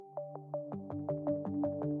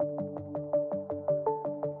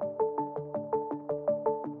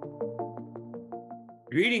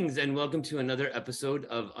Greetings and welcome to another episode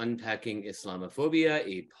of Unpacking Islamophobia,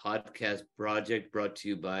 a podcast project brought to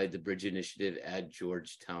you by the Bridge Initiative at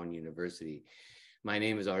Georgetown University. My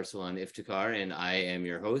name is Arsalan Iftikhar and I am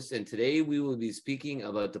your host. And today we will be speaking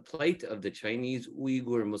about the plight of the Chinese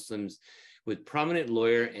Uyghur Muslims with prominent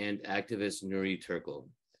lawyer and activist Nury Turkel.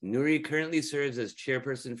 Nury currently serves as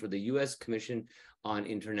chairperson for the U.S. Commission on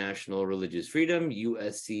International Religious Freedom,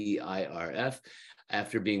 USCIRF,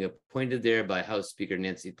 after being appointed there by House Speaker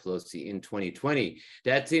Nancy Pelosi in 2020.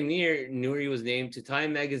 That same year, Nury was named to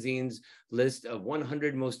Time Magazine's list of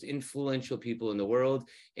 100 most influential people in the world.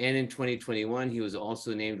 And in 2021, he was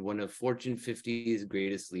also named one of Fortune 50's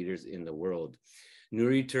greatest leaders in the world.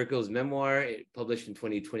 Nury Turkel's memoir, published in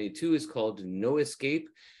 2022, is called No Escape: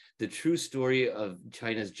 The True Story of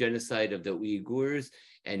China's Genocide of the Uyghurs.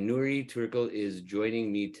 And Nury Turkel is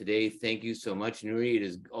joining me today. Thank you so much, Nury. It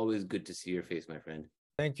is always good to see your face, my friend.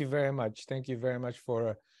 Thank you very much. Thank you very much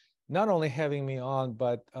for not only having me on,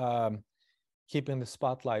 but keeping the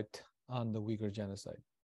spotlight on the Uyghur genocide.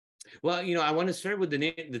 Well, I want to start with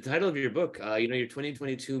the title of your book. Your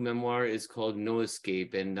 2022 memoir is called No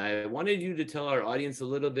Escape. And I wanted you to tell our audience a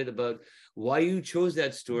little bit about why you chose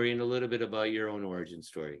that story and a little bit about your own origin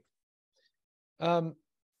story.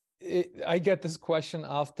 I get this question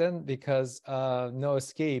often because no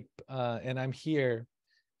escape, and I'm here.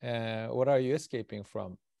 What are you escaping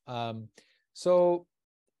from?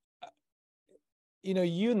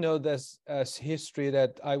 This as history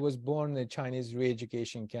that I was born in a Chinese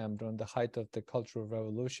re-education camp during the height of the Cultural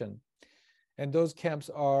Revolution. And those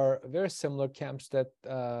camps are very similar camps that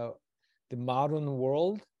the modern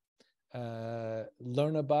world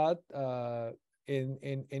learn about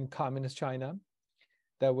in communist China,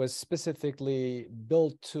 that was specifically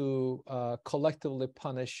built to collectively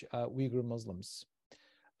punish Uyghur Muslims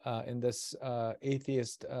in this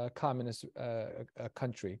atheist communist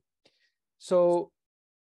country. So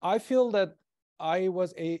I feel that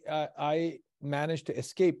I managed to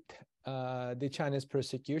escape the Chinese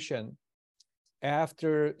persecution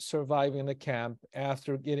after surviving the camp,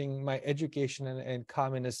 after getting my education in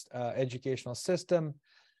communist educational system,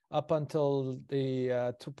 up until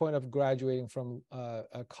the point of graduating from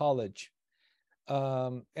college.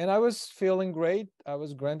 And I was feeling great. I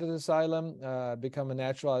was granted asylum, become a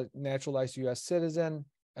naturalized U.S. citizen,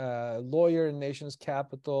 lawyer in nation's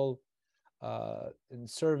capital, and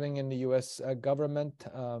serving in the U.S. Government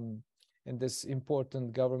in this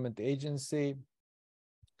important government agency.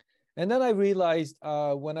 And then I realized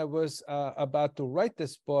when I was about to write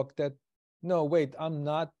this book that, no, wait, I'm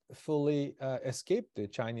not fully escaped the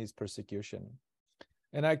Chinese persecution.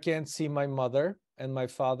 And I can't see my mother and my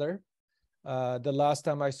father. The last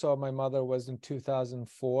time I saw my mother was in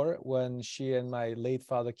 2004 when she and my late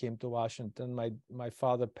father came to Washington. My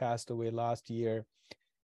father passed away last year.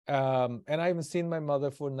 And I haven't seen my mother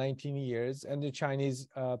for 19 years. And the Chinese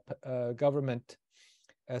government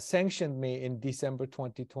sanctioned me in December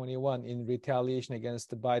 2021 in retaliation against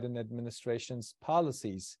the Biden administration's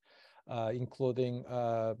policies, including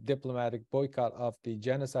diplomatic boycott of the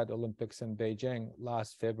Genocide Olympics in Beijing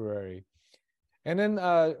last February. And then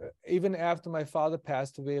even after my father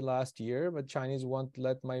passed away last year, but Chinese won't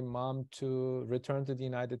let my mom to return to the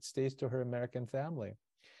United States to her American family.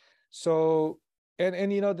 So,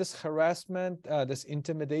 and this harassment, this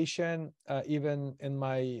intimidation, even in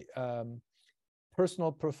my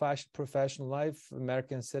personal professional life,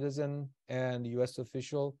 American citizen and US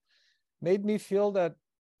official, made me feel that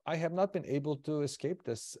I have not been able to escape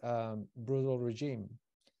this brutal regime.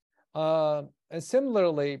 And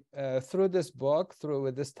similarly, through this book,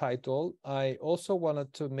 with this title, I also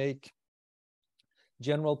wanted to make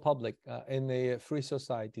general public in the free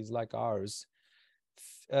societies like ours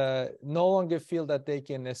no longer feel that they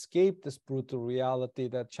can escape this brutal reality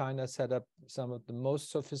that China set up some of the most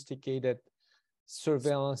sophisticated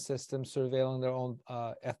surveillance systems, surveilling their own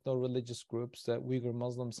ethno-religious groups, the Uyghur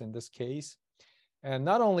Muslims in this case. And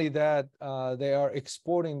not only that, they are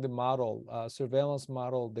exporting the model, surveillance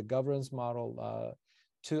model, the governance model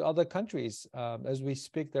to other countries. As we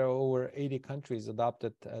speak, there are over 80 countries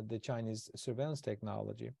adopted the Chinese surveillance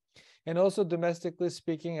technology. And also domestically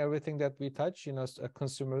speaking, everything that we touch,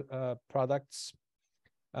 consumer products,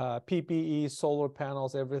 PPE, solar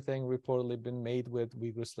panels, everything reportedly been made with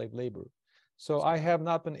Uyghur slave labor. So I have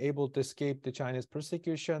not been able to escape the Chinese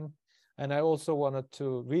persecution. And I also wanted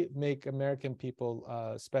to make American people,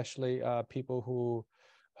 especially people who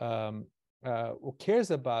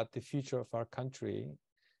cares about the future of our country,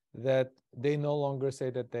 that they no longer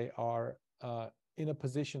say that they are in a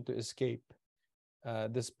position to escape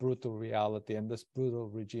this brutal reality and this brutal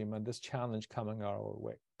regime and this challenge coming our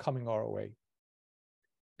way.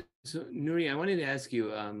 So, Nury, I wanted to ask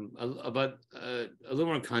you about a little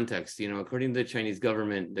more context. According to the Chinese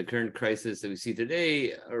government, the current crisis that we see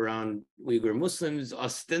today around Uyghur Muslims,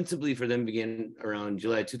 ostensibly for them, began around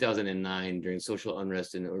July 2009 during social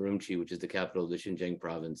unrest in Urumqi, which is the capital of the Xinjiang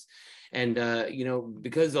province. And,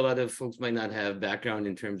 because a lot of folks might not have background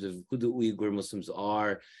in terms of who the Uyghur Muslims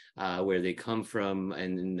are, where they come from,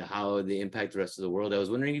 and how they impact the rest of the world, I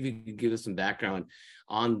was wondering if you could give us some background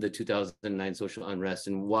on the 2009 social unrest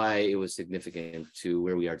and why it was significant to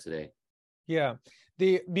where we are today. Yeah,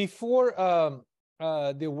 before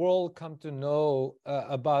the world come to know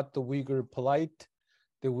about the Uyghur plight,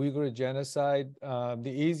 the Uyghur genocide,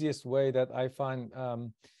 the easiest way that I find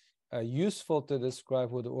useful to describe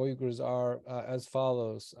who the Uyghurs are as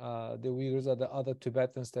follows. The Uyghurs are the other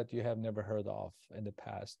Tibetans that you have never heard of in the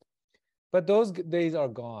past. But those days are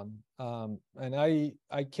gone. And I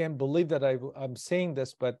can't believe that I'm saying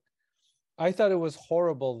this, but I thought it was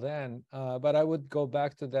horrible then. But I would go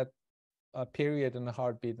back to that period in a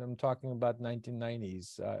heartbeat. I'm talking about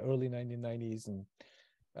 1990s, early 1990s, and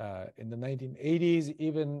in the 1980s,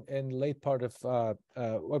 even in late part of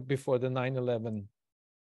before the 9/11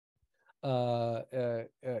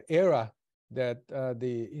 era, that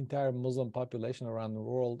the entire Muslim population around the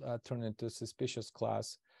world turned into a suspicious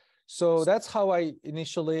class. So that's how I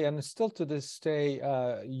initially, and still to this day,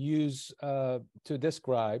 use to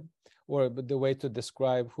describe, or the way to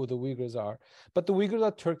describe who the Uyghurs are. But the Uyghurs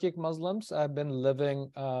are Turkic Muslims. Have been living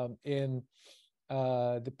in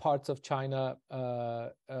the parts of China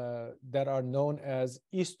that are known as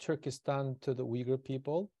East Turkestan to the Uyghur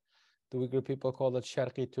people. The Uyghur people call it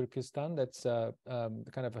Sharqi Turkestan. That's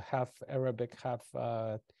kind of a half Arabic, half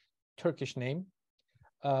Turkish name.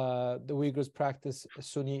 The Uyghurs practice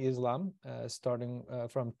Sunni Islam starting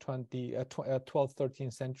from 12th,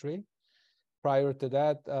 13th century. Prior to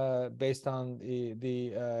that, based on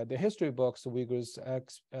the history books, the Uyghurs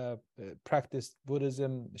practiced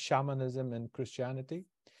Buddhism, shamanism, and Christianity.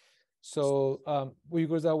 So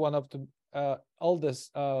Uyghurs are one of the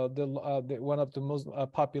oldest, one of the Muslim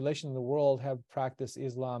population in the world have practiced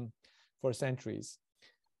Islam for centuries.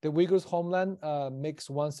 The Uyghurs' homeland makes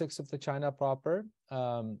 1/6 of the China proper,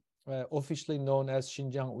 officially known as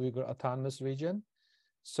Xinjiang Uyghur Autonomous Region.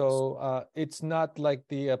 So it's not like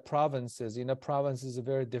the provinces. Province is a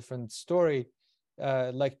very different story.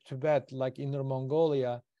 Like Tibet, like Inner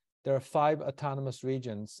Mongolia, there are 5 autonomous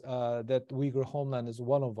regions that Uyghur homeland is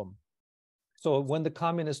one of them. So when the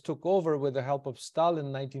communists took over with the help of Stalin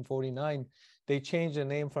in 1949, they changed the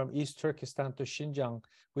name from East Turkestan to Xinjiang,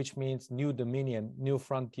 which means new dominion, new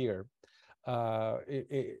frontier,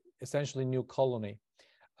 essentially new colony.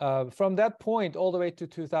 From that point all the way to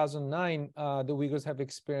 2009, the Uyghurs have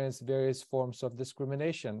experienced various forms of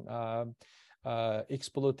discrimination,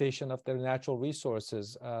 exploitation of their natural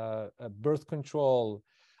resources, birth control,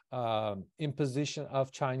 imposition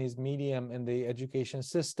of Chinese medium in the education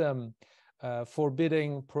system,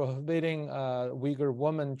 prohibiting Uyghur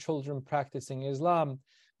women, children practicing Islam,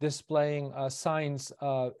 displaying signs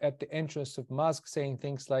at the entrance of mosque saying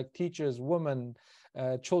things like teachers, women,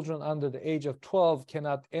 children under the age of 12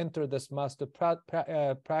 cannot enter this mosque to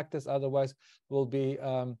practice, otherwise will be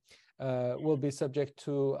subject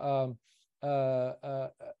to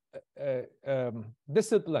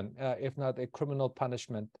discipline, if not a criminal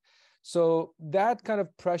punishment. So that kind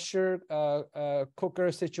of pressure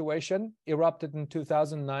cooker situation erupted in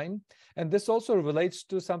 2009. And this also relates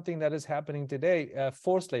to something that is happening today,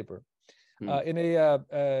 forced labor. In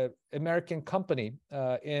a American company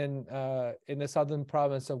in the southern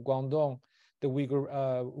province of Guangdong, the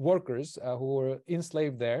Uyghur workers who were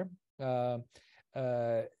enslaved there,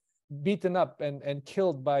 beaten up and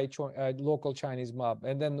killed by local Chinese mob.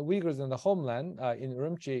 And then the Uyghurs in the homeland in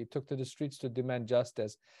Urumqi took to the streets to demand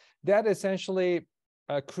justice. That essentially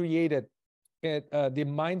created the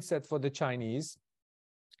mindset for the Chinese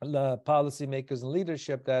policymakers and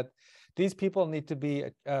leadership that these people need to be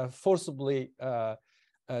forcibly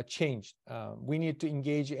changed. We need to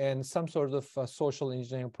engage in some sort of social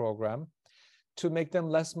engineering program to make them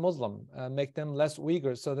less Muslim, make them less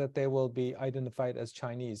Uyghur, so that they will be identified as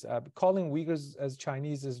Chinese. Calling Uyghurs as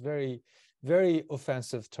Chinese is very, very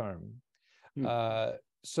offensive term.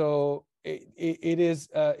 So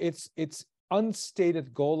it's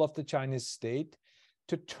unstated goal of the Chinese state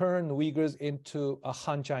to turn Uyghurs into a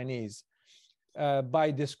Han Chinese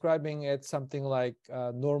by describing it something like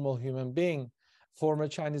a normal human being. Former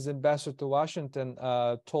Chinese ambassador to Washington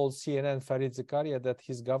told CNN Farid Zakaria that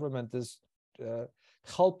his government is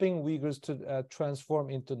helping Uyghurs to transform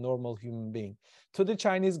into normal human being. To the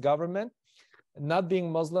Chinese government, not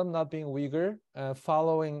being Muslim, not being Uyghur,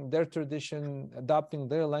 following their tradition, adopting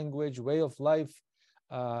their language, way of life,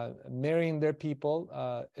 marrying their people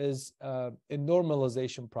is a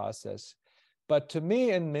normalization process. But to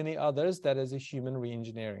me and many others, that is a human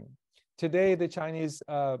reengineering. Today, the Chinese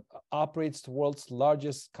operates the world's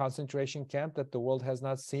largest concentration camp that the world has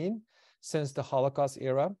not seen since the Holocaust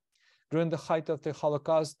era. During the height of the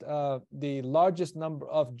Holocaust, the largest number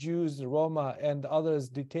of Jews, Roma, and others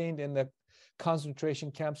detained in the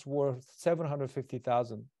concentration camps were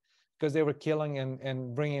 750,000 because they were killing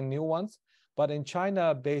and bringing new ones. But in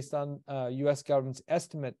China, based on US government's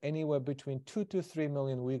estimate, anywhere between 2 to 3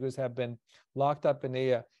 million Uyghurs have been locked up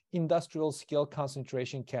in industrial scale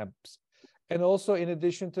concentration camps. And also, in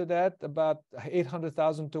addition to that, about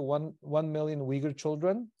 800,000 to 1 million Uyghur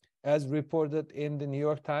children, as reported in the New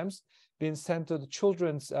York Times, being sent to the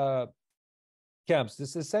children's camps.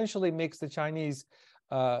 This essentially makes the Chinese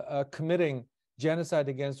committing genocide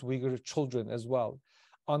against Uyghur children as well.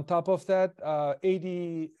 On top of that,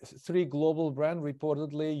 83 global brands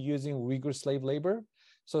reportedly using Uyghur slave labor.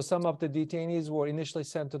 So some of the detainees were initially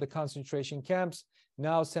sent to the concentration camps,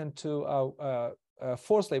 now sent to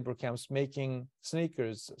forced labor camps, making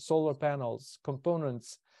sneakers, solar panels,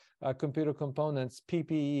 components, computer components,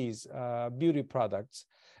 PPEs, beauty products.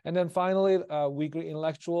 And then finally, Uyghur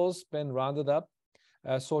intellectuals been rounded up,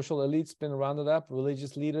 social elites been rounded up,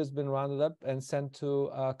 religious leaders been rounded up and sent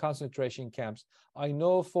to concentration camps. I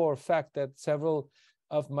know for a fact that several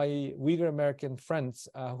of my Uyghur American friends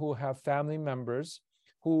who have family members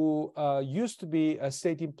who used to be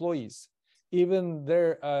state employees, even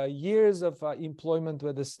their years of employment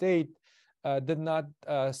with the state did not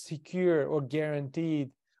secure or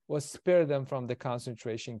guaranteed was spare them from the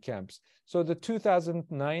concentration camps. So the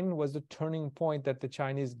 2009 was the turning point that the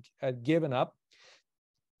Chinese had given up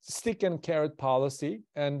stick and carrot policy,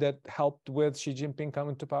 and that helped with Xi Jinping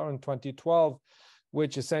coming to power in 2012,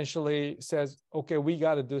 which essentially says, okay, we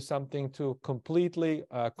got to do something to completely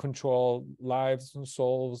control lives and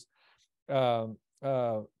souls,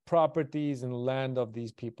 properties and land of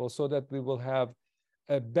these people, so that we will have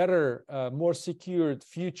a better, more secured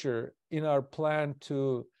future in our plan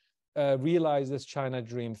to realize this China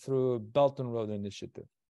dream through Belt and Road Initiative.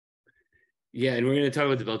 Yeah, and we're going to talk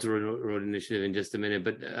about the Belt and Road Initiative in just a minute,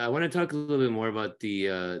 but I want to talk a little bit more about the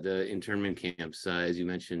internment camps. As you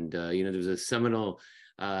mentioned, there was a seminal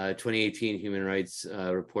 2018 human rights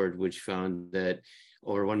report which found that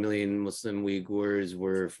over 1 million Muslim Uyghurs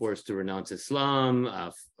were forced to renounce Islam,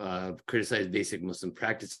 criticize basic Muslim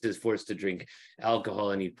practices, forced to drink alcohol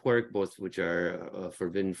and eat pork, both which are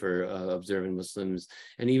forbidden for observant Muslims,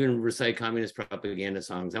 and even recite communist propaganda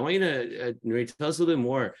songs. I want you to, Nury, tell us a little bit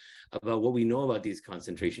more about what we know about these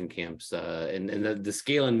concentration camps and the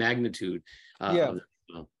scale and magnitude. The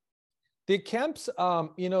camps,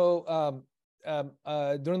 during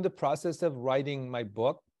the process of writing my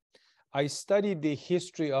book, I studied the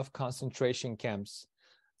history of concentration camps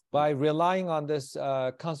by relying on this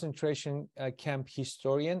concentration camp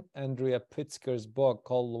historian, Andrea Pritzker's book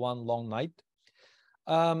called One Long Night.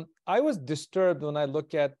 I was disturbed when I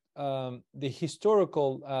look at the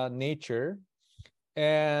historical nature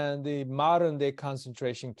and the modern day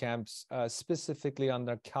concentration camps, specifically on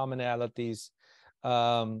their commonalities,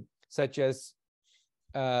 such as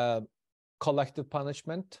collective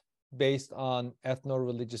punishment based on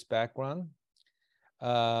ethno-religious background,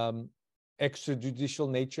 extrajudicial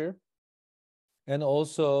nature, and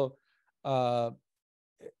also not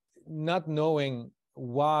knowing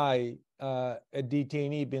why a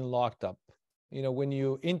detainee been locked up. When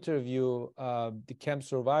you interview the camp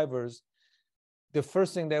survivors, the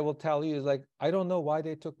first thing they will tell you is like, I don't know why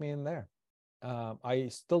they took me in there. I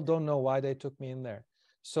still don't know why they took me in there.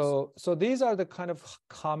 So these are the kind of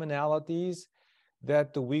commonalities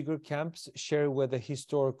that the Uyghur camps share with the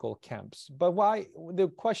historical camps. But why? The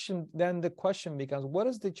question becomes, what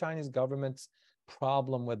is the Chinese government's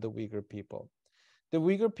problem with the Uyghur people? The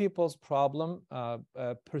Uyghur people's problem,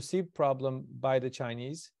 perceived problem by the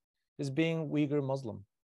Chinese, is being Uyghur Muslim.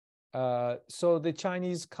 So the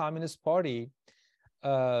Chinese Communist Party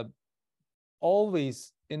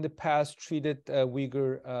always in the past treated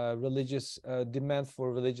Uyghur religious demand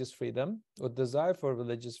for religious freedom or desire for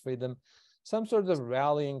religious freedom some sort of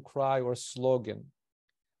rallying cry or slogan.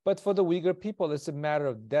 But for the Uyghur people, it's a matter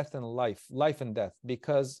of death and life and death,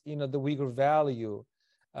 because the Uyghur value,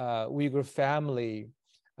 Uyghur family,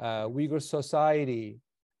 Uyghur society,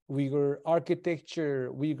 Uyghur architecture,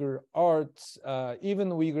 Uyghur arts, even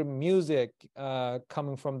Uyghur music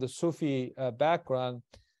coming from the Sufi background,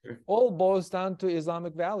 all boils down to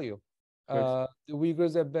Islamic value. The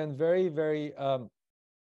Uyghurs have been very, very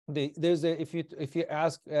if you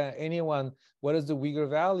ask anyone what is the Uyghur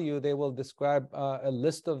value, they will describe a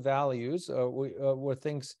list of values or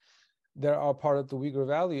things that are part of the Uyghur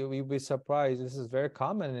value. We'd be surprised. This is very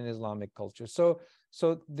common in Islamic culture. So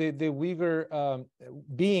the Uyghur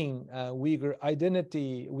being, Uyghur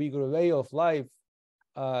identity, Uyghur way of life,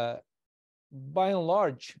 by and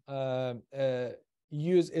large,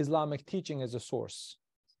 use Islamic teaching as a source.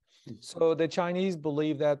 So the Chinese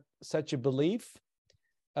believe that such a belief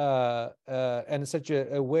and such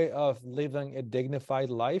a way of living a dignified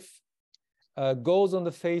life goes on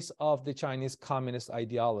the face of the Chinese communist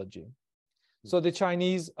ideology. So the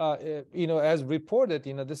Chinese, as reported,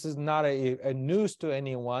 this is not a news to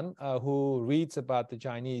anyone who reads about the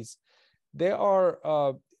Chinese.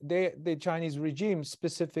 The Chinese regime,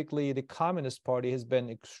 specifically the Communist Party, has been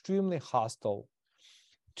extremely hostile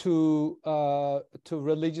to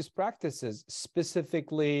religious practices,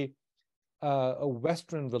 specifically a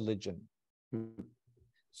Western religion.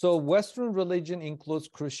 So Western religion includes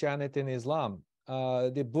Christianity and Islam.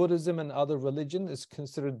 The Buddhism and other religion is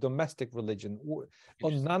considered domestic religion or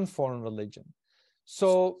non-foreign religion.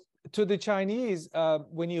 So to the Chinese,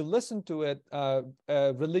 when you listen to it,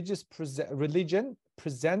 religion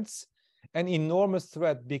presents an enormous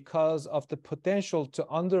threat because of the potential to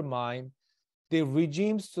undermine the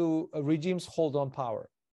regimes hold on power.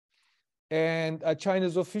 And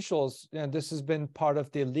China's officials, and this has been part of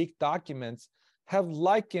the leaked documents, have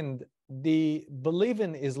likened the belief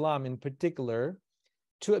in Islam in particular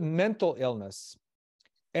to a mental illness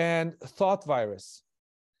and thought virus.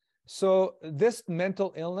 So this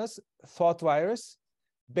mental illness, thought virus,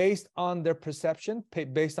 based on their perception,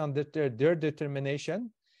 based on their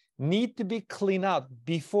determination, need to be cleaned out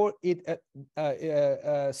before it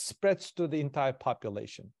spreads to the entire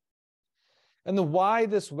population. And why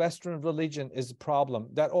this Western religion is a problem,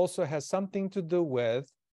 that also has something to do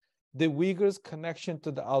with the Uyghurs' connection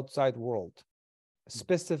to the outside world,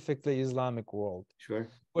 specifically Islamic world. Sure.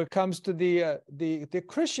 When it comes to the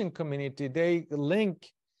Christian community, they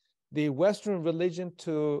link the Western religion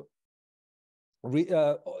to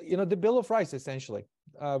the Bill of Rights, essentially,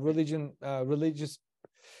 religious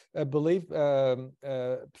belief,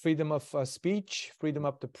 freedom of speech, freedom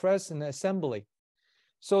of the press, and assembly.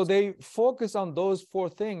 So they focus on those four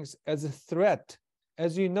things as a threat.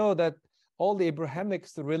 As you know, that all the Abrahamic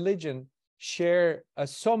religion share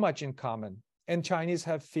so much in common, and Chinese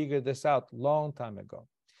have figured this out long time ago.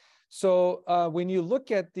 So when you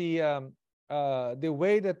look at the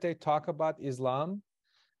way that they talk about Islam,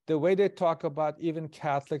 the way they talk about even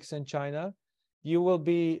Catholics in China, you'll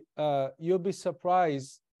be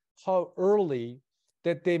surprised how early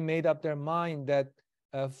that they made up their mind that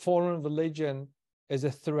foreign religion is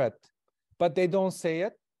a threat. But they don't say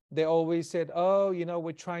it. They always said, oh,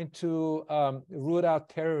 we're trying to root out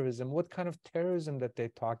terrorism. What kind of terrorism that they're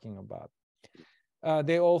talking about?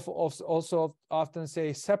 They also often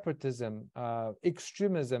say separatism,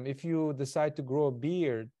 extremism. If you decide to grow a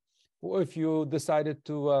beard, or if you decided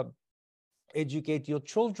to educate your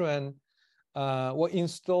children, or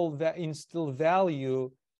instill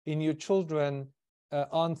value in your children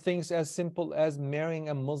on things as simple as marrying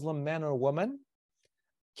a Muslim man or woman,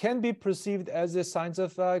 can be perceived as a signs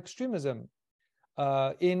of extremism.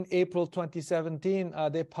 In April 2017,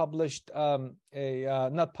 they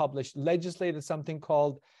legislated something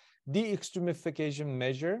called de-extremification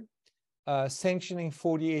measure, sanctioning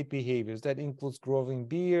 48 behaviors that includes growing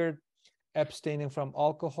beard, abstaining from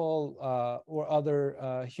alcohol or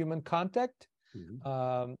other human contact,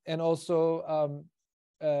 and also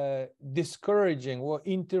discouraging or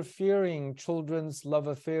interfering children's love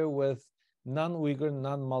affair with non-Uyghur,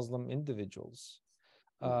 non-Muslim individuals.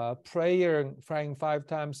 Praying 5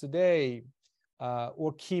 times a day,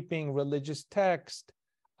 or keeping religious text,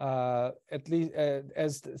 at least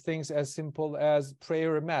as things as simple as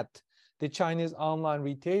prayer mat. The Chinese online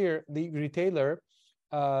retailer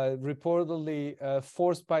reportedly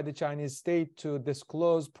forced by the Chinese state to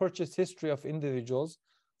disclose purchase history of individuals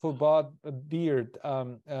who bought a beard,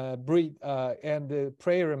 breed, and the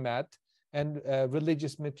prayer mat and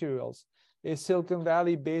religious materials. A Silicon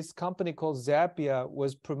Valley-based company called Zappia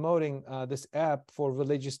was promoting this app for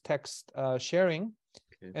religious text sharing,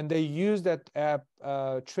 and they use that app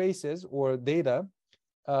traces or data,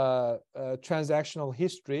 transactional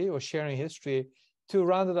history or sharing history, to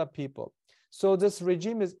round up people. So this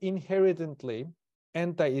regime is inherently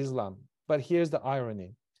anti-Islam. But here's the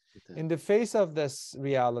irony. In the face of this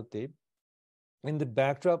reality, in the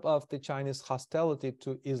backdrop of the Chinese hostility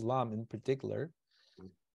to Islam in particular,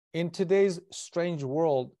 in today's strange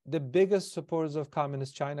world, the biggest supporters of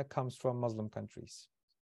communist China comes from Muslim countries.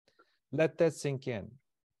 Let that sink in.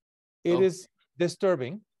 It is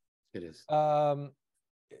disturbing. It is.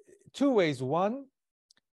 Two ways. One,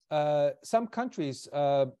 some countries,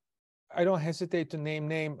 I don't hesitate to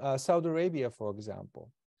name Saudi Arabia, for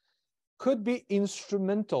example, could be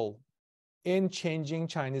instrumental in changing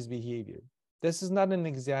Chinese behavior. This is not an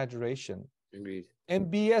exaggeration. Agreed.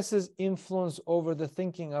 MBS's influence over the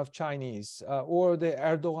thinking of Chinese, or the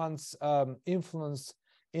Erdogan's influence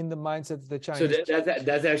in the mindset of the Chinese. So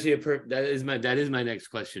that's actually that is my next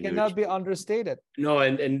question. Cannot be understated. No,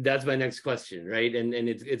 and that's my next question, right? And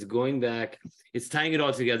it's going back, it's tying it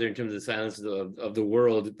all together in terms of the silence of the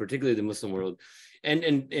world, particularly the Muslim world,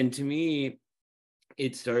 and to me,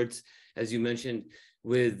 it starts, as you mentioned,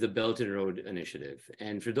 with the Belt and Road Initiative.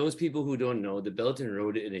 And for those people who don't know, the Belt and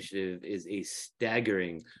Road Initiative is a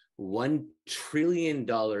staggering $1 trillion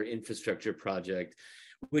infrastructure project,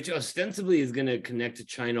 which ostensibly is going to connect to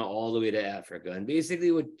China all the way to Africa. And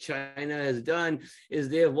basically what China has done is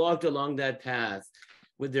they have walked along that path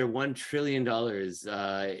with their $1 trillion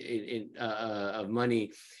of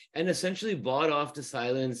money, and essentially bought off the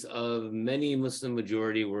silence of many Muslim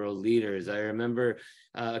majority world leaders. I remember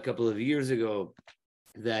a couple of years ago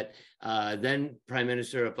that then Prime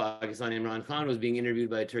Minister of Pakistan, Imran Khan, was being interviewed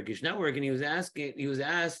by a Turkish network, and he was asked,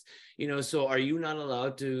 so are you not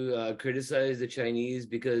allowed to criticize the Chinese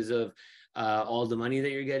because of all the money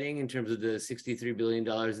that you're getting in terms of the $63 billion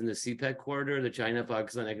in the CPEC corridor, the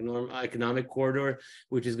China-Pakistan economic corridor,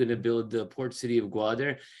 which is going to build the port city of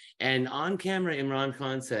Gwadar? And on camera, Imran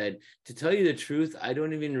Khan said, to tell you the truth, I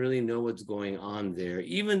don't even really know what's going on there,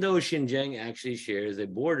 even though Xinjiang actually shares a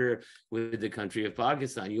border with the country of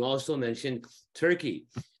Pakistan. You also mentioned Turkey.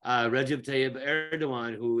 Recep Tayyip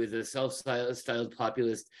Erdogan, who is a self-styled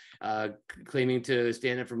populist claiming to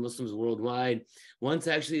stand up for Muslims worldwide, once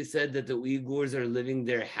actually said that the Uyghurs are living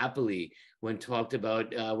there happily when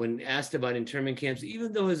asked about internment camps,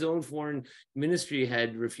 even though his own foreign ministry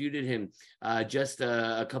had refuted him just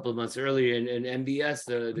a couple of months earlier. And MBS,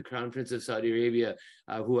 the Crown Prince of Saudi Arabia,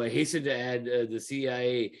 who I hasten to add, the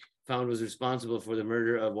CIA found was responsible for the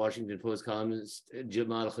murder of Washington Post columnist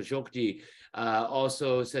Jamal Khashoggi,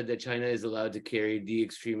 also said that China is allowed to carry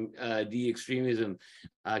de-extremism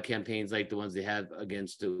campaigns like the ones they have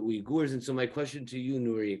against the Uyghurs. And so my question to you,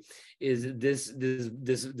 Nury, is this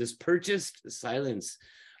purchased silence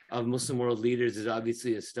of Muslim world leaders is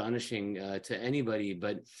obviously astonishing to anybody,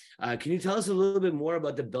 but can you tell us a little bit more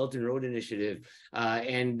about the Belt and Road Initiative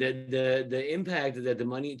and the impact that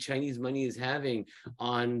the Chinese money is having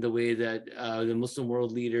on the way that the Muslim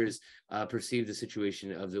world leaders perceive the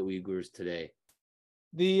situation of the Uyghurs today?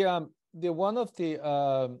 The one of the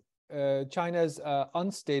China's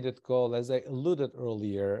unstated goal, as I alluded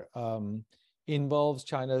earlier, involves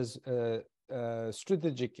China's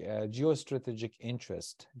strategic, geostrategic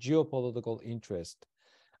interest, geopolitical interest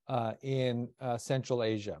in Central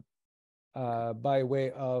Asia, by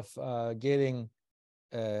way of getting,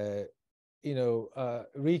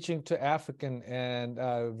 reaching to African and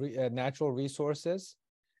natural resources,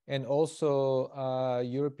 and also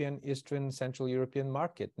European, Eastern, Central European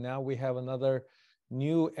market. Now we have another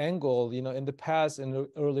new angle. In the past, in the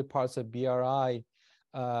early parts of BRI,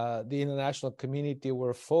 the international community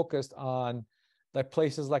were focused on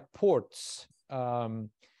places like ports, but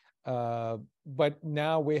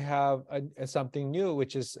now we have something new,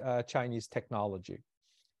 which is Chinese technology.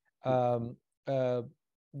 The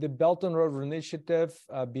Belt and Road Initiative,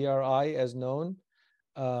 BRI as known,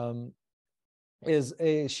 is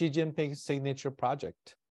a Xi Jinping signature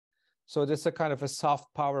project. So this is a kind of a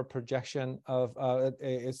soft power projection of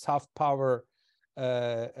a soft power,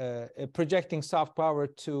 projecting soft power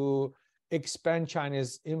to expand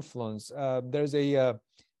China's influence. There's a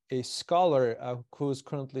scholar who's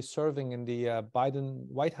currently serving in the Biden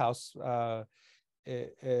White House, wrote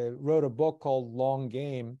a book called Long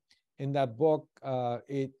Game. In that book,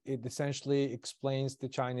 it essentially explains the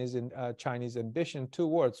Chinese ambition. Two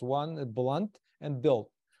words: one, blunt, and build.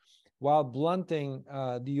 While blunting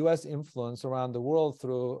the U.S. influence around the world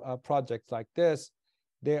through projects like this,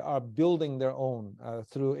 they are building their own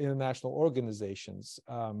through international organizations.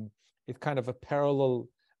 It's kind of a parallel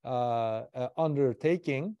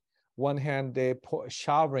undertaking. One hand, they're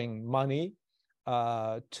showering money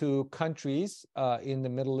to countries in the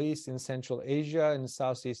Middle East, in Central Asia, in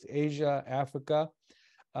Southeast Asia, Africa,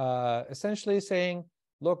 essentially saying,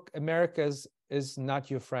 look, America is not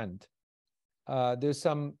your friend. There's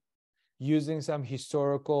using some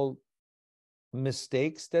historical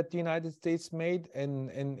mistakes that the United States made,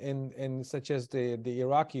 in such as the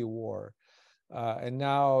Iraqi war, and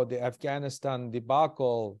now the Afghanistan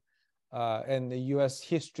debacle, and the U.S.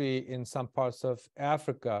 history in some parts of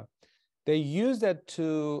Africa. They use that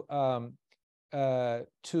to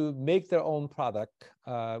make their own product,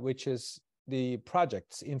 which is the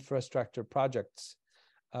projects, infrastructure projects,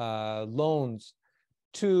 loans,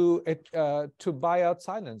 to buy out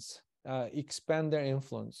silence, expand their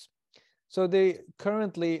influence. So they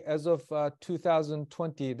currently, as of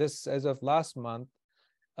 2020, this as of last month,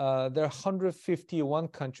 there are 151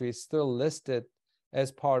 countries still listed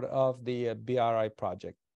as part of the BRI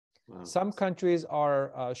project. Wow. Some countries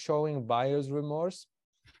are showing buyer's remorse.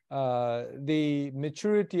 The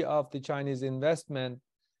maturity of the Chinese investment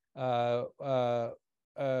will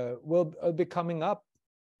be coming up.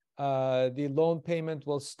 The loan payment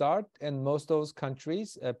will start, and most of those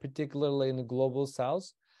countries, particularly in the global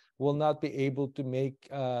south, will not be able to make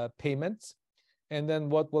payments. And then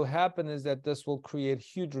what will happen is that this will create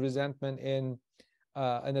huge resentment in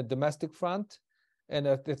a domestic front. And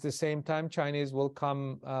at the same time, Chinese will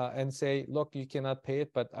come and say, look, you cannot pay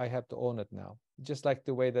it, but I have to own it now. Just like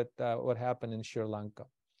the way that what happened in Sri Lanka.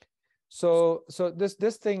 So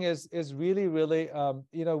this thing is really, really,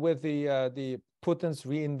 with the Putin's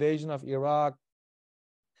reinvasion of Iraq,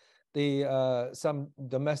 some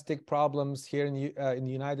domestic problems here in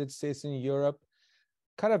the United States and Europe,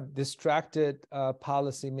 kind of distracted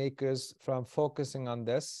policymakers from focusing on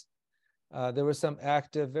this. There was some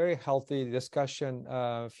active, very healthy discussion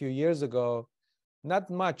a few years ago. Not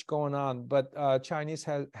much going on, but Chinese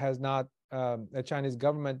has not, the Chinese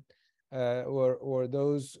government or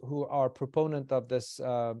those who are proponent of this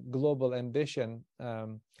global ambition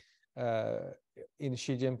in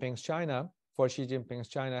Xi Jinping's China, for Xi Jinping's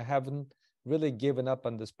China, haven't really given up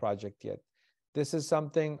on this project yet. This is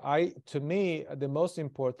something to me, the most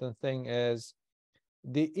important thing is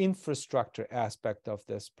the infrastructure aspect of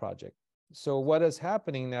this project. So what is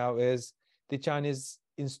happening now is the Chinese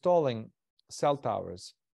installing cell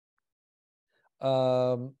towers,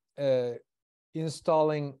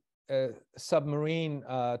 installing submarine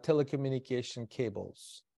telecommunication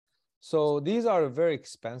cables. So these are very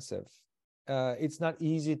expensive. It's not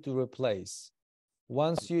easy to replace.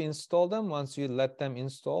 Once you install them, once you let them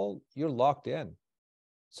install, you're locked in.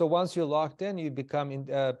 So once you're locked in, you become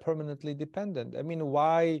permanently dependent. I mean,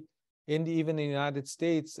 why even in the United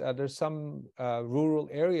States, there's some rural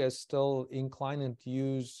areas still inclining to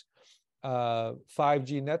use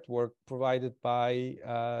 5G network provided by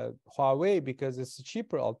Huawei because it's a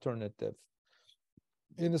cheaper alternative.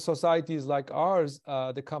 In the societies like ours,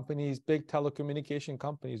 the companies, big telecommunication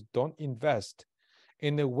companies, don't invest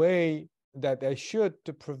in a way that they should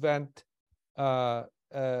to prevent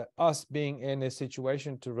us being in a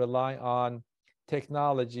situation to rely on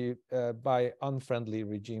technology by unfriendly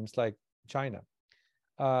regimes like China.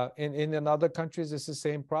 In other countries, it's the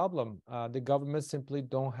same problem. The government simply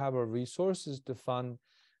don't have the resources to fund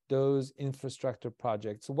those infrastructure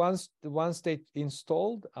projects. Once they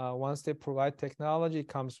installed, once they provide technology,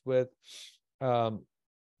 comes with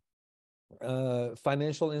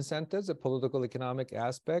financial incentives, a political economic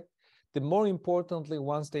aspect. The more importantly,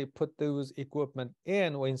 once they put those equipment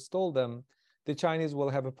in or install them, the Chinese will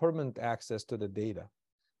have a permanent access to the data.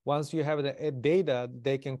 Once you have the data,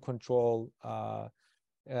 they can control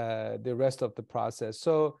the rest of the process.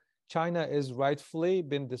 So China is rightfully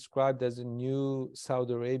been described as a new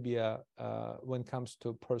Saudi Arabia when it comes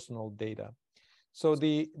to personal data. So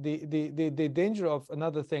the danger of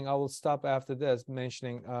another thing, I will stop after this,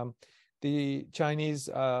 mentioning the Chinese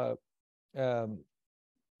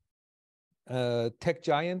tech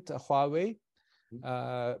giant Huawei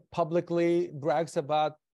publicly brags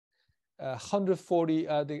about 140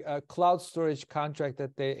 the cloud storage contract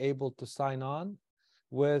that they're able to sign on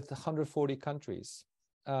with 140 countries.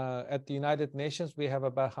 At the United Nations, we have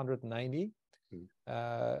about 190.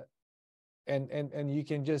 And you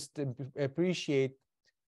can just appreciate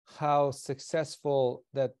how successful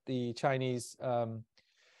that the Chinese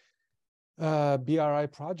BRI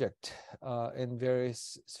project in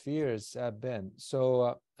various spheres have been.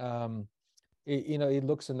 So, it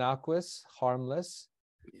looks innocuous, harmless,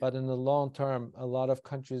 but in the long term, a lot of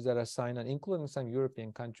countries that are signed on, including some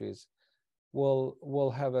European countries,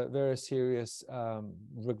 will have a very serious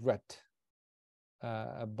regret,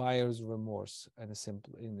 a buyer's remorse, in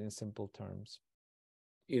simple terms.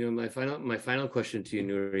 My final question to you,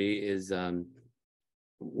 Nury, is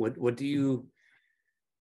what do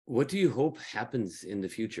you hope happens in the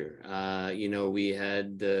future? We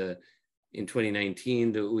had in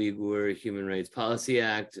 2019 the Uyghur Human Rights Policy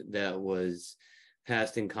Act that was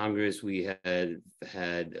passed in Congress. We had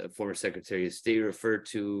a former Secretary of State refer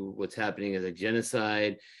to what's happening as a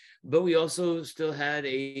genocide, but we also still had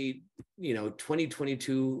a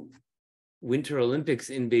 2022 Winter Olympics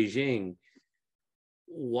in Beijing.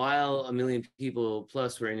 while 1 million people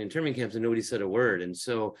plus were in internment camps and nobody said a word. And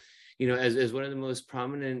so, as one of the most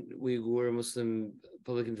prominent Uyghur Muslim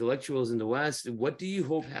public intellectuals in the West, what do you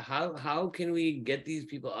hope, how can we get these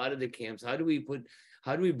people out of the camps? How do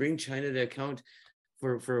we bring China to account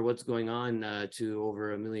for what's going on to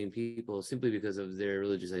over 1 million people simply because of their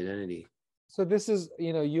religious identity? So this is,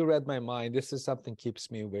 you read my mind. This is something keeps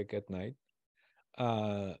me awake at night.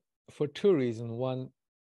 For two reasons. One,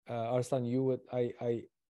 Arslan,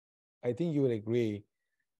 I think you would agree,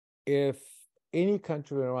 if any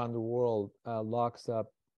country around the world locks up,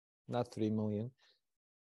 not 3 million,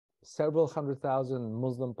 several 100,000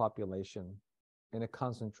 Muslim population in a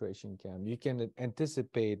concentration camp, you can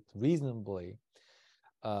anticipate reasonably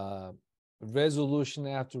resolution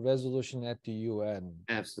after resolution at the UN.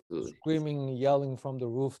 Absolutely. Screaming, yelling from the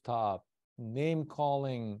rooftop, name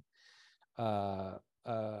calling,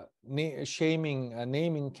 shaming,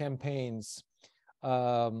 naming campaigns,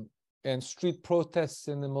 and street protests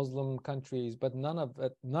in the Muslim countries, but none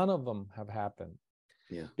of them have happened.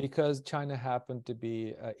 Yeah. Because China happened to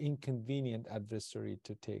be an inconvenient adversary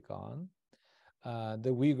to take on. The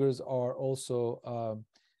Uyghurs are also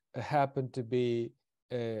happen to be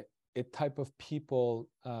a type of people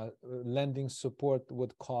lending support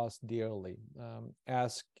would cost dearly.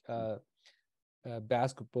 Ask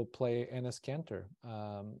basketball player Enes Kanter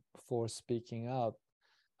for speaking out.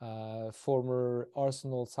 Former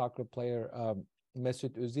Arsenal soccer player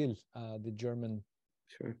Mesut Özil, the German,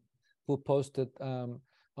 sure, who posted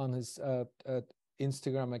on his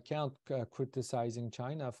Instagram account criticizing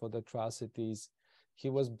China for the atrocities. He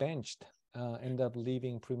was benched, ended up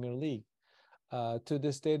leaving Premier League. To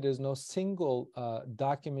this day, there's no single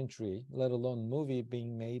documentary, let alone movie,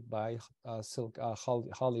 being made by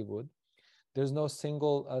Hollywood. There's no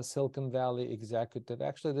single Silicon Valley executive.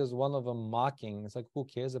 Actually, there's one of them mocking. It's like, who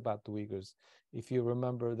cares about the Uyghurs? If you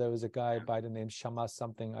remember, there was a guy by the name Shamas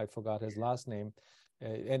something, I forgot his last name,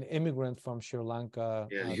 an immigrant from Sri Lanka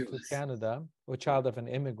to Canada, a child of an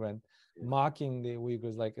immigrant, mocking the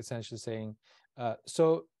Uyghurs, like essentially saying,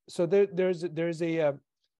 so there's a,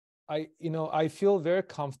 I feel very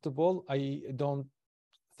comfortable. I don't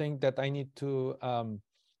think that I need to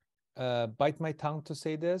bite my tongue to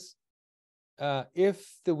say this.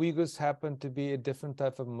 If the Uyghurs happen to be a different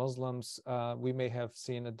type of Muslims, we may have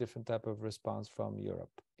seen a different type of response from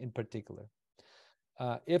Europe in particular.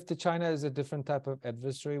 If the China is a different type of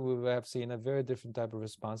adversary, we will have seen a very different type of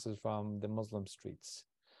responses from the Muslim streets.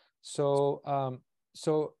 So,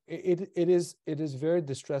 it is very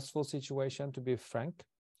distressful situation, to be frank.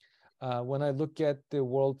 When I look at the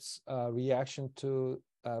world's reaction to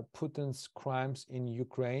Putin's crimes in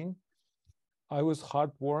Ukraine, I was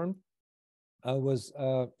heartwarmed. I was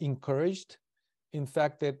encouraged. In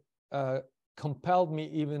fact, it compelled me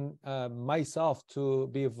even myself to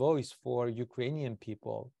be a voice for Ukrainian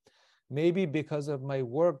people. Maybe because of my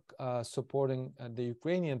work supporting the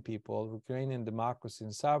Ukrainian people, Ukrainian democracy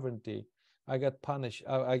and sovereignty, I got punished.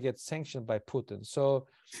 I get sanctioned by Putin. So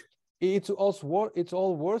it's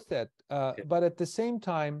all worth it. But at the same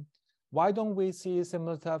time, why don't we see a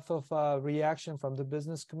similar type of reaction from the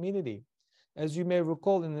business community? As you may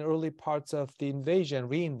recall, in the early parts of the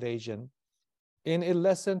reinvasion, in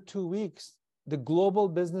less than 2 weeks, the global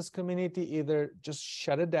business community either just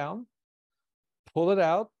shut it down, pull it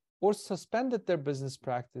out, or suspended their business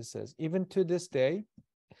practices. Even to this day,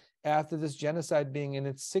 after this genocide being in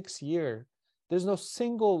its 6th year, there's no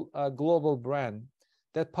single global brand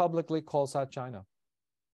that publicly calls out China.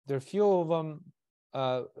 There are few of them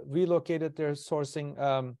relocated their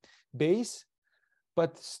sourcing base,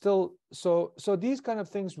 but still, so these kind of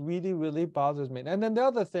things really, really bothers me. And then the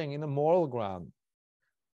other thing, in the moral ground,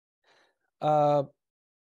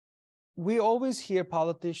 we always hear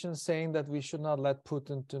politicians saying that we should not let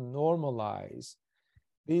Putin to normalize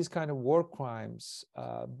these kind of war crimes,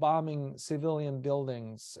 bombing civilian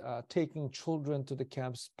buildings, taking children to the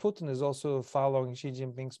camps. Putin is also following Xi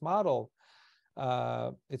Jinping's model.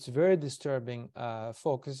 It's very disturbing,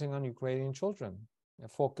 focusing on Ukrainian children.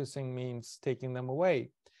 Focusing means taking them away,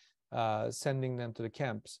 sending them to the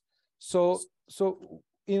camps. So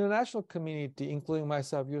international community, including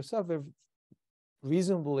myself, yourself, are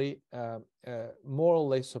reasonably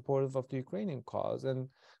morally supportive of the Ukrainian cause, and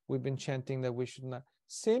we've been chanting that we should not.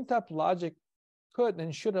 Same type of logic could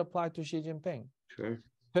and should apply to Xi Jinping. Sure.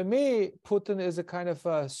 For me, Putin is a kind of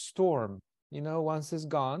a storm. Once it's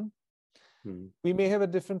gone, we may have a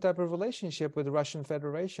different type of relationship with the Russian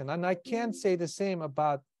Federation. And I can't say the same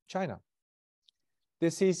about China. The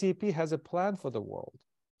CCP has a plan for the world.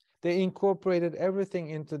 They incorporated everything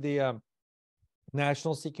into the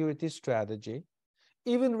national security strategy.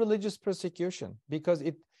 even religious persecution, because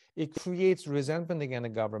it creates resentment against the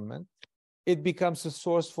government. It becomes a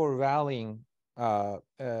source for rallying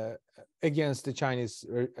against the Chinese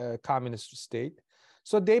communist state.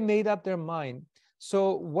 So they made up their mind.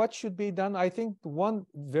 So what should be done? I think one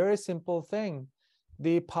very simple thing,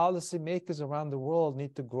 the policymakers around the world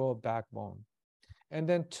need to grow a backbone. And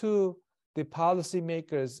then two, the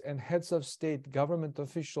policymakers and heads of state, government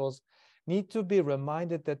officials need to be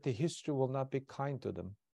reminded that the history will not be kind to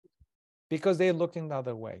them because they're looking the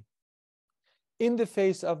other way. In the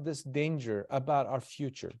face of this danger about our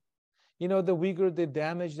future, you know, the Uyghur, the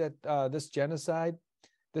damage that this genocide,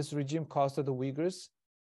 this regime caused to the Uyghurs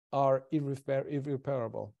are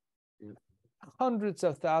irreparable. Yeah. Hundreds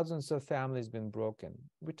of thousands of families been broken.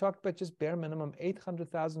 We talked about just bare minimum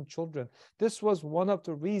 800,000 children. This was one of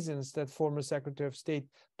the reasons that former Secretary of State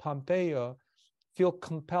Pompeo feel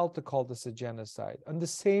compelled to call this a genocide. On the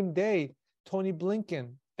same day, Tony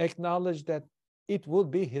Blinken acknowledged that it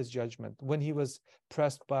would be his judgment when he was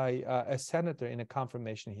pressed by a senator in a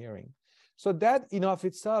confirmation hearing. So that in of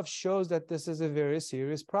itself shows that this is a very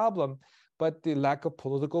serious problem, but the lack of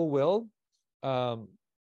political will,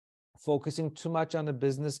 focusing too much on the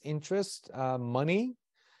business interest, money,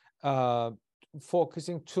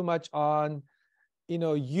 focusing too much on, you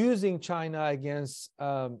know, using China against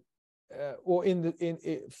or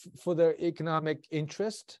for their economic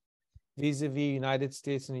interest vis-a-vis United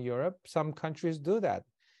States and Europe. Some countries do that,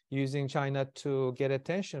 using China to get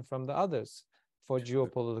attention from the others for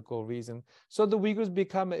geopolitical reason. So the Uyghurs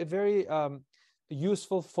become a very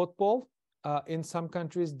useful football in some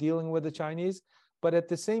countries dealing with the Chinese. But at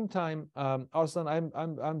the same time, Arsalan,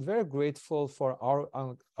 I'm very grateful for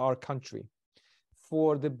our country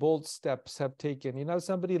for the bold steps have taken. You know,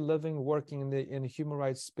 somebody living, working in the human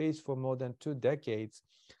rights space for more than 2 decades,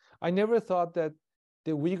 I never thought that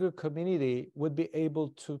the Uyghur community would be able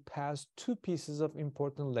to pass 2 pieces of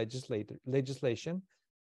important legislation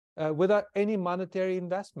without any monetary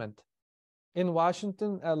investment. In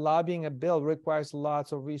Washington, lobbying a bill requires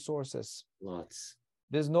lots of resources. Lots.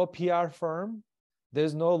 There's no PR firm.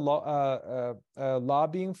 There's no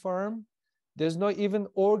lobbying firm. There's no even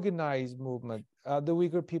organized movement. The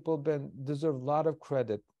Uyghur people deserve a lot of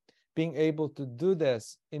credit being able to do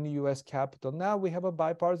this in the U.S. Capitol. Now we have a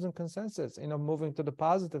bipartisan consensus, you know, moving to the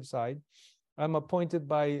positive side. I'm appointed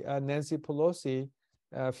by Nancy Pelosi.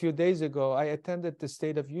 A few days ago, I attended the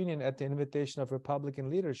State of Union at the invitation of Republican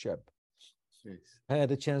leadership. Nice. I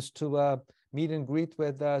had a chance to meet and greet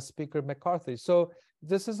with Speaker McCarthy. So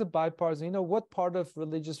this is a bipartisan. You know, what part of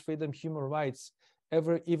religious freedom, human rights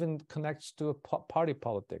ever even connects to party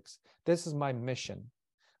politics? This is my mission.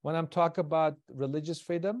 When I'm talking about religious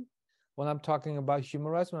freedom, when I'm talking about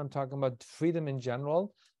human rights, when I'm talking about freedom in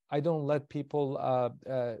general, I don't let people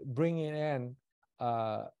bring in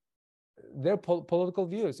their political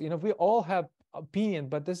views. You know, we all have opinion,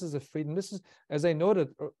 but this is a freedom. This is, as I noted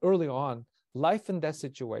early on, life and death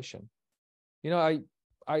situation. You know, I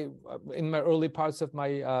in my early parts of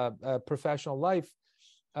my professional life,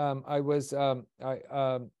 I was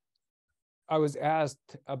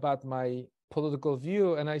asked about my political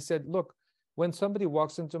view, and I said, look, when somebody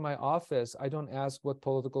walks into my office, I don't ask what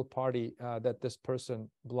political party that this person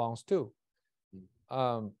belongs to.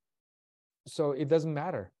 So it doesn't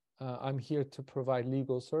matter. I'm here to provide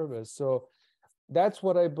legal service. So that's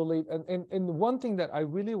what I believe. And one thing that I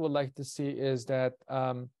really would like to see is that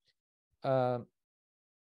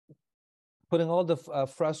putting all the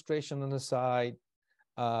frustration on the side,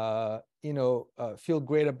 you know, feel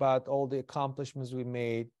great about all the accomplishments we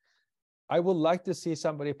made. I would like to see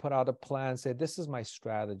somebody put out a plan, say, this is my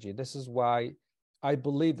strategy. This is why I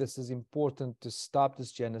believe this is important to stop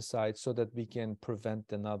this genocide so that we can prevent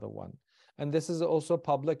another one. And this is also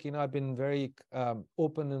public. You know, I've been very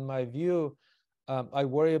open in my view. I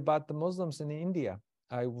worry about the Muslims in India.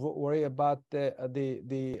 I worry about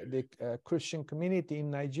the Christian community in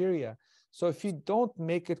Nigeria. So if you don't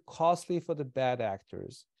make it costly for the bad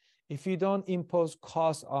actors, if you don't impose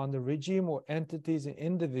costs on the regime or entities and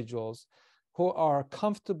individuals who are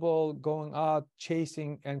comfortable going out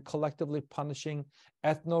chasing and collectively punishing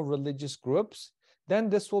ethno-religious groups, then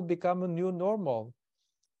this will become a new normal.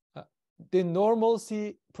 The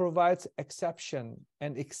normalcy provides exception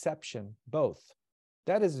and exception, both.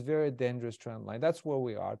 That is a very dangerous trend line. That's where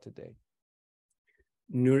we are today.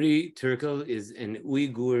 Nury Turkel is an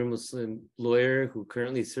Uyghur Muslim lawyer who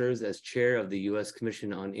currently serves as chair of the U.S.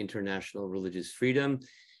 Commission on International Religious Freedom.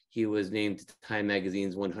 He was named Time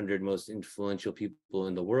Magazine's 100 most influential people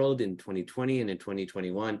in the world in 2020, and in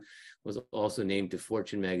 2021 was also named to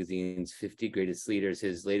Fortune Magazine's 50 greatest leaders.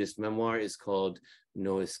 His latest memoir is called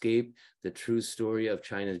No Escape: The True Story of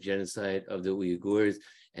China's Genocide of the Uyghurs.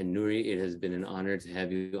 And Nury, it has been an honor to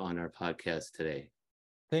have you on our podcast today.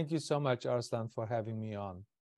 Thank you so much, Arslan, for having me on.